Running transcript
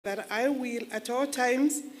that I will at all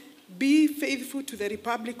times be faithful to the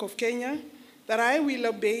Republic of Kenya, that I will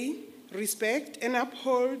obey, respect, and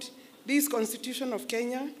uphold this Constitution of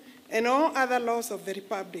Kenya and all other laws of the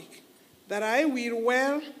Republic, that I will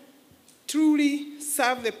well, truly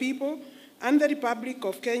serve the people and the Republic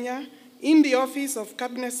of Kenya in the office of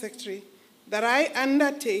Cabinet Secretary, that I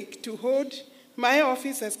undertake to hold my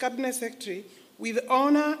office as Cabinet Secretary with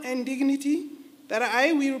honor and dignity, that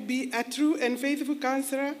I will be a true and faithful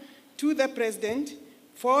counselor to the President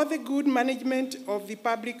for the good management of the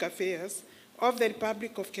public affairs of the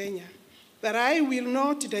Republic of Kenya, that I will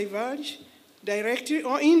not divulge, directly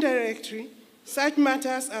or indirectly, such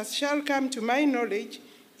matters as shall come to my knowledge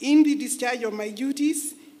in the discharge of my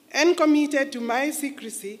duties and committed to my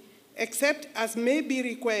secrecy, except as may be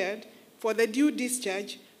required for the due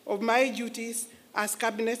discharge of my duties as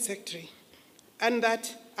Cabinet Secretary, and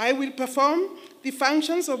that I will perform the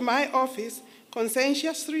functions of my office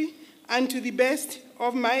conscientiously and to the best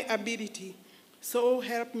of my ability. So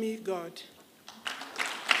help me God.